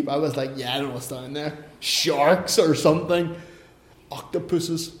too deep. I was like, I don't know what's down there. Sharks or something.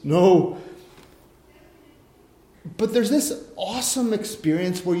 Octopuses. No. But there's this awesome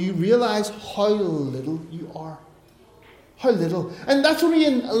experience where you realize how little you are. How little. And that's only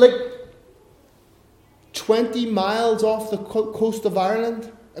in 20 miles off the coast of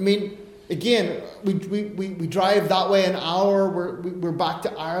Ireland. I mean, again, we drive that way an hour. We're back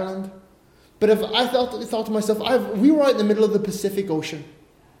to Ireland. But if I thought to myself, we were out in the middle of the Pacific Ocean.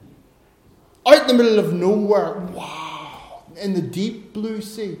 Out in the middle of nowhere. Wow. In the deep blue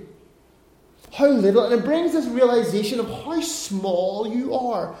sea. How little. And it brings this realization of how small you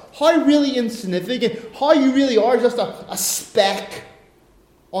are. How really insignificant. How you really are just a speck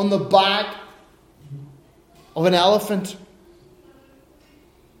on the back of an elephant.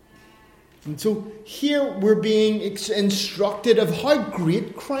 And so here we're being instructed of how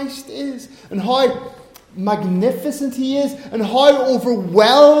great Christ is, and how magnificent he is, and how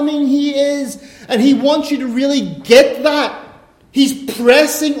overwhelming he is. And he wants you to really get that. He's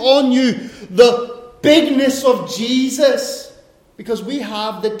pressing on you the bigness of Jesus, because we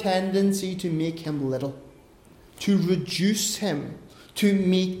have the tendency to make him little, to reduce him to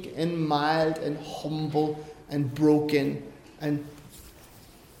meek and mild and humble and broken, and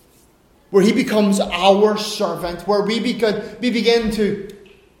where he becomes our servant, where we begin to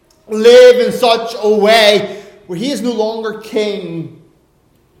live in such a way where he is no longer king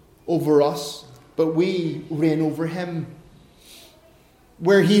over us, but we reign over him.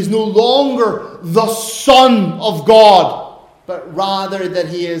 Where he is no longer the Son of God, but rather that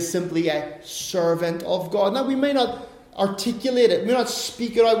he is simply a servant of God. Now, we may not articulate it, we may not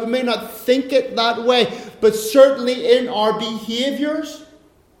speak it out, we may not think it that way, but certainly in our behaviors,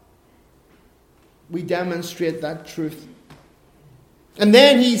 we demonstrate that truth. And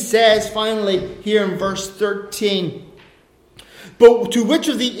then he says, finally, here in verse 13, but to which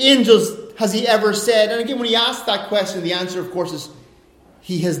of the angels has he ever said? And again, when he asks that question, the answer, of course, is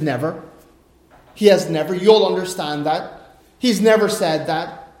he has never. He has never. You'll understand that. He's never said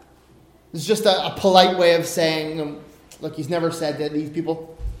that. It's just a polite way of saying, look, he's never said that, these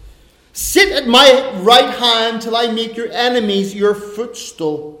people. Sit at my right hand till I make your enemies your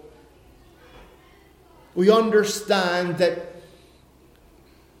footstool. We understand that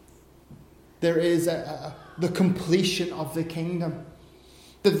there is the completion of the kingdom.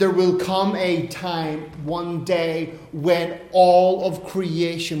 That there will come a time, one day, when all of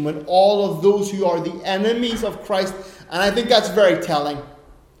creation, when all of those who are the enemies of Christ, and I think that's very telling.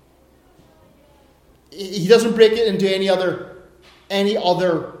 He doesn't break it into any other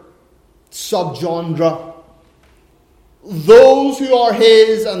subgenre. Those who are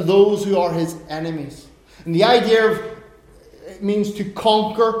his and those who are his enemies. And the idea of It means to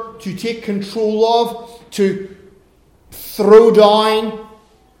conquer, to take control of, to throw down.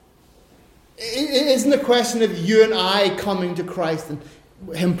 It isn't a question of you and I coming to Christ and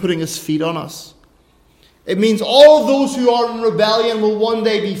Him putting His feet on us. It means all of those who are in rebellion will one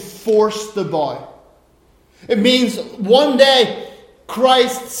day be forced to bow. It means one day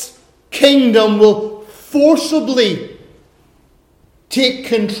Christ's kingdom will forcibly take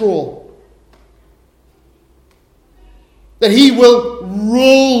control. That He will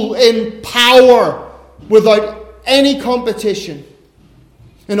rule in power without any competition.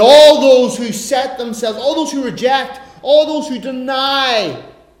 And all those who set themselves, all those who reject, all those who deny.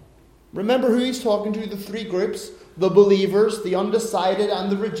 Remember who He's talking to, the three groups: the believers, the undecided,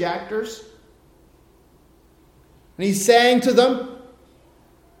 and the rejectors. And He's saying to them,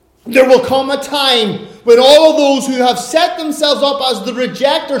 there will come a time when all of those who have set themselves up as the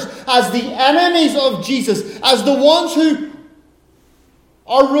rejectors, as the enemies of Jesus, as the ones who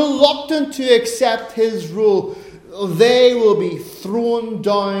are reluctant to accept His rule, they will be thrown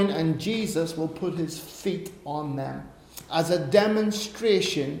down and Jesus will put His feet on them as a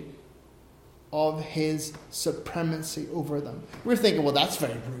demonstration of His supremacy over them. We're thinking, well, that's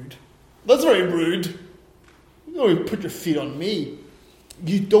very rude. That's very rude. You don't put your feet on me.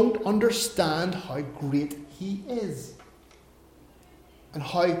 You don't understand how great He is and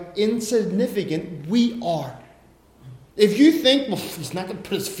how insignificant we are. If you think, well, He's not going to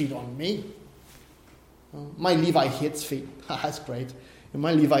put His feet on me. My Levi hates feet. That's great. And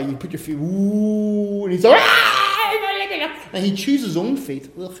my Levi, you put your feet, ooh, and he's like, and he chews his own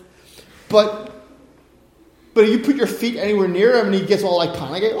feet. Ugh. But if you put your feet anywhere near him and he gets all like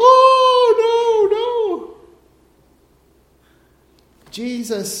panicky, oh, no.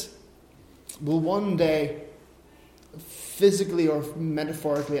 Jesus will one day, physically or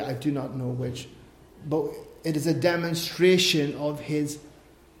metaphorically, I do not know which, but it is a demonstration of His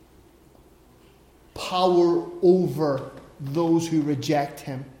power over those who reject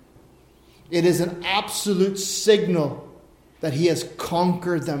Him. It is an absolute signal that He has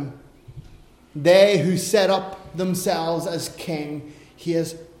conquered them. They who set up themselves as king, He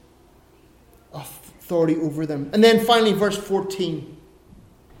has authority over them. And then finally, verse 14.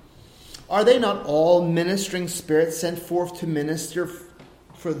 Are they not all ministering spirits sent forth to minister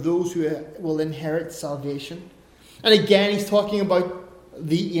for those who will inherit salvation? And again, He's talking about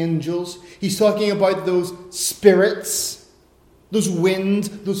the angels. He's talking about those spirits, those winds,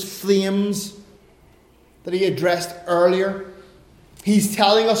 those flames that He addressed earlier. He's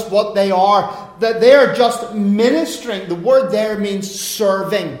telling us what they are, that they are just ministering. The word there means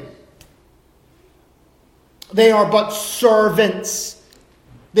serving. They are but servants.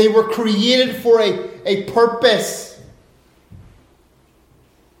 They were created for a purpose.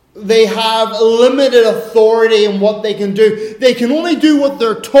 They have limited authority in what they can do. They can only do what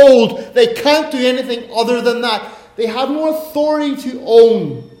they're told. They can't do anything other than that. They have no authority to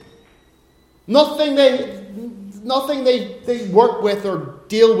own. Nothing they work with or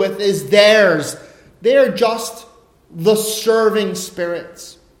deal with is theirs. They are just the serving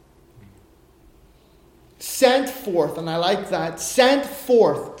spirits. Sent forth, and I like that. Sent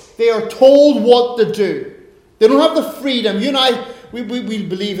forth. They are told what to do. They don't have the freedom. You and I, we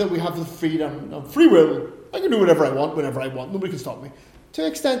believe that we have the freedom of free will. I can do whatever I want, whenever I want. Nobody can stop me. To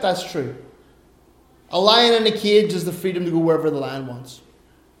an extent, that's true. A lion in a cage has the freedom to go wherever the lion wants.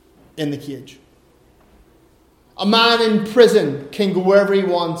 In the cage. A man in prison can go wherever he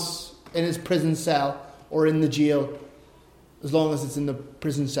wants in his prison cell or in the jail, as long as it's in the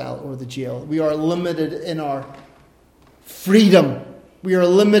prison cell or the jail. We are limited in our freedom. We are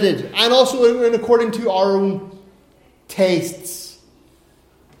limited. And also according to our own tastes.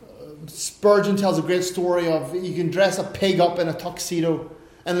 Spurgeon tells a great story of you can dress a pig up in a tuxedo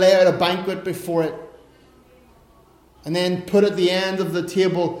and lay out a banquet before it. And then put at the end of the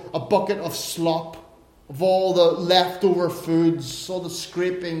table a bucket of slop, of all the leftover foods, all the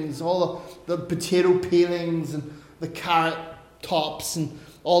scrapings, all the potato peelings and the carrot tops and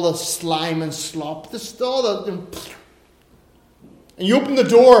all the slime and slop. And you open the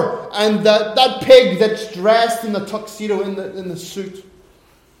door and that pig that's dressed in the tuxedo, in the suit,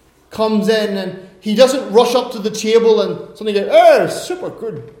 comes in and he doesn't rush up to the table and suddenly go, "Oh, super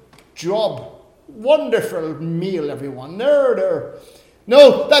good job. Wonderful meal, everyone." No.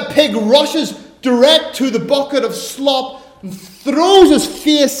 No, that pig rushes direct to the bucket of slop and throws his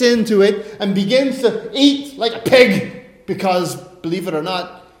face into it and begins to eat like a pig because, believe it or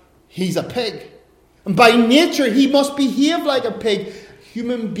not, he's a pig. And by nature, he must behave like a pig.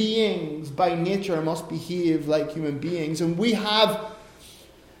 Human beings, by nature, must behave like human beings. And we have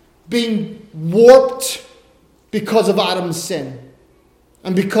been warped because of Adam's sin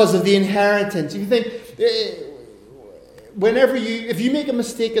and because of the inheritance. If you think, if you make a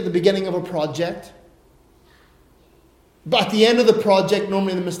mistake at the beginning of a project, but at the end of the project,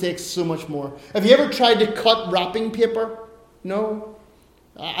 normally the mistake's so much more. Have you ever tried to cut wrapping paper? No?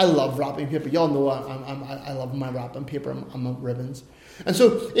 I love wrapping paper. Y'all know I love my wrapping paper. I'm on ribbons. And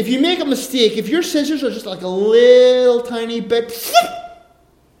so if you make a mistake, if your scissors are just like a little tiny bit,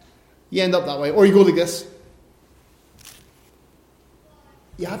 you end up that way. Or you go like this.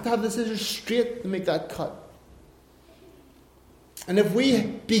 You have to have the scissors straight to make that cut. And if we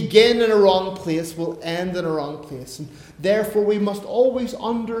begin in a wrong place, we'll end in a wrong place. And therefore, we must always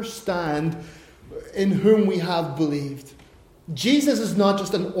understand in whom we have believed. Jesus is not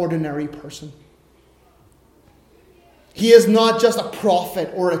just an ordinary person. He is not just a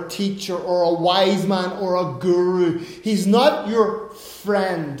prophet or a teacher or a wise man or a guru. He's not your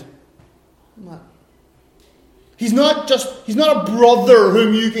friend. He's not a brother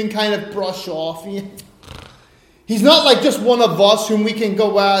whom you can kind of brush off. He's not like just one of us whom we can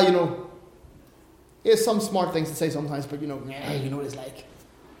go, well, he has some smart things to say sometimes, but you know what it's like.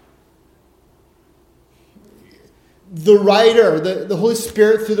 The writer, the Holy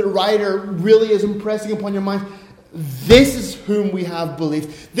Spirit through the writer really is impressing upon your mind, this is whom we have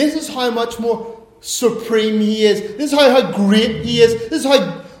believed. This is how much more supreme he is. This is how great he is. This is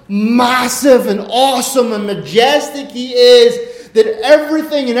how massive and awesome and majestic he is, that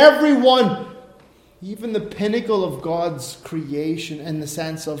everything and everyone, even the pinnacle of God's creation in the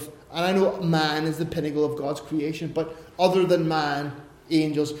sense of, and I know man is the pinnacle of God's creation, but other than man,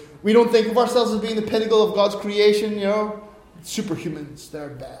 angels. We don't think of ourselves as being the pinnacle of God's creation, Superhumans, they're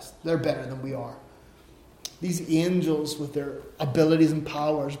best. They're better than we are. These angels with their abilities and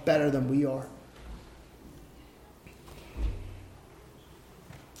powers better than we are.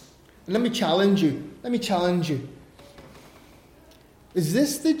 And let me challenge you. Is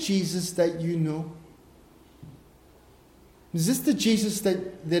this the Jesus that you know? Is this the Jesus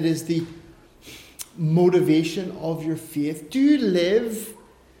that is the motivation of your faith? Do you live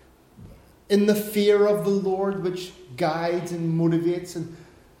in the fear of the Lord, which guides and motivates and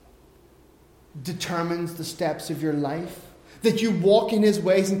determines the steps of your life? That you walk in his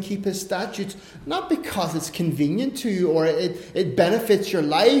ways and keep his statutes, not because it's convenient to you or it benefits your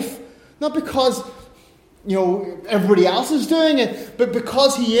life, not because everybody else is doing it, but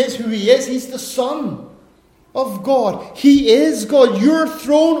because he is who he is. He's the Son of God. He is God. Your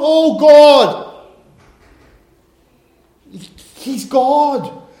throne, oh God. He's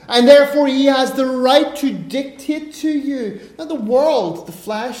God. And therefore he has the right to dictate to you. Now the world, the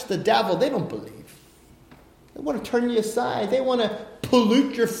flesh, the devil, they don't believe. They want to turn you aside. They want to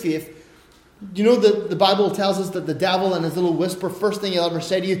pollute your faith. You know, the Bible tells us that the devil and his little whisper, first thing he'll ever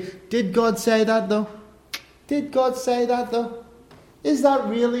say to you, did God say that though? Did God say that though? Is that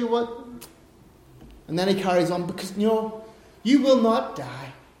really what? And then he carries on, because you will not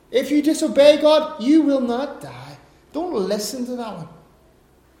die. If you disobey God, you will not die. Don't listen to that one.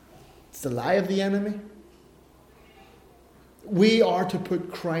 It's the lie of the enemy. We are to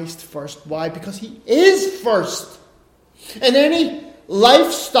put Christ first. Why? Because he is first. And any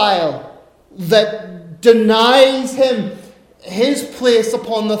lifestyle that denies him his place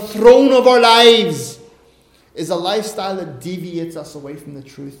upon the throne of our lives is a lifestyle that deviates us away from the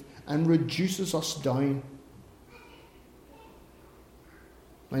truth and reduces us down.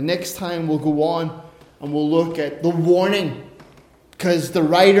 Now, next time we'll go on and we'll look at the warning. Because the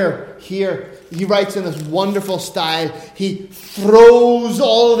writer here, he writes in this wonderful style. He throws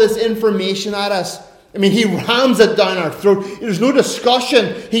all of this information at us. I mean, he rams it down our throat. There's no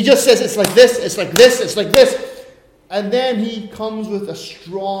discussion. He just says, it's like this, it's like this, it's like this. And then he comes with a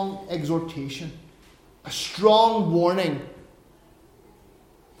strong exhortation, a strong warning.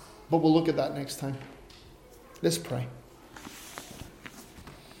 But we'll look at that next time. Let's pray.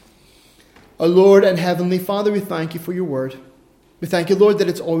 Our Lord and Heavenly Father, we thank you for your word. We thank you, Lord, that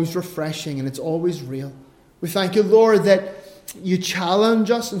it's always refreshing and it's always real. We thank you, Lord, that you challenge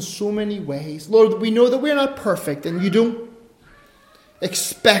us in so many ways. Lord, we know that we're not perfect and you don't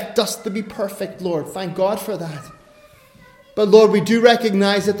expect us to be perfect, Lord. Thank God for that. But Lord, we do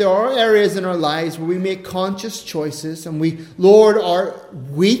recognize that there are areas in our lives where we make conscious choices and we, Lord, are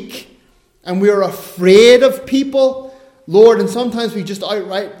weak and we are afraid of people, Lord, and sometimes we just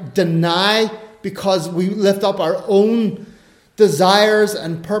outright deny because we lift up our own desires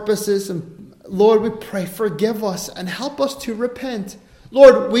and purposes. And Lord, we pray, forgive us and help us to repent.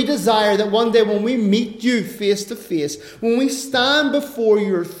 Lord, we desire that one day when we meet you face to face, when we stand before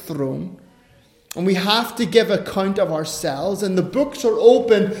your throne, and we have to give account of ourselves, and the books are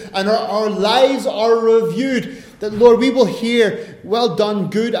open and our lives are reviewed, that, Lord, we will hear, well done,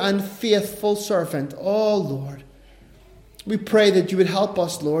 good and faithful servant. Oh, Lord, we pray that you would help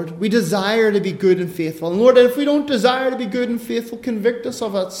us, Lord. We desire to be good and faithful. And Lord, if we don't desire to be good and faithful, convict us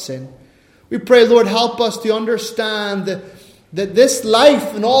of that sin. We pray, Lord, help us to understand that this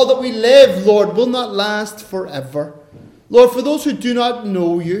life and all that we live, Lord, will not last forever. Lord, for those who do not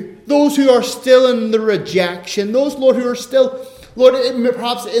know you, those who are still in the rejection, those, Lord, who are still, Lord,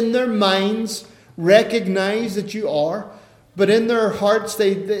 perhaps in their minds recognize that you are, but in their hearts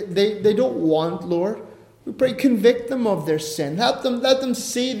they don't want, Lord. We pray, convict them of their sin. Let them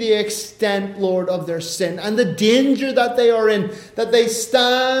see the extent, Lord, of their sin and the danger that they are in, that they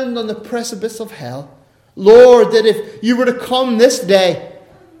stand on the precipice of hell. Lord, that if you were to come this day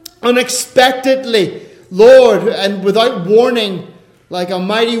unexpectedly, Lord, and without warning, like a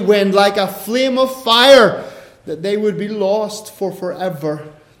mighty wind, like a flame of fire, that they would be lost for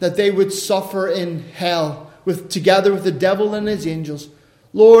forever, that they would suffer in hell together with the devil and his angels.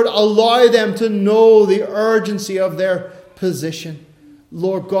 Lord, allow them to know the urgency of their position.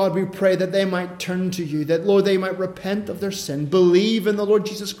 Lord God, we pray that they might turn to you, that, Lord, they might repent of their sin, believe in the Lord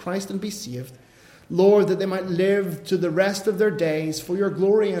Jesus Christ and be saved. Lord, that they might live to the rest of their days for your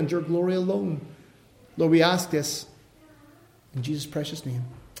glory and your glory alone. Lord, we ask this in Jesus' precious name.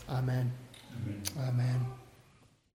 Amen. Amen. Amen.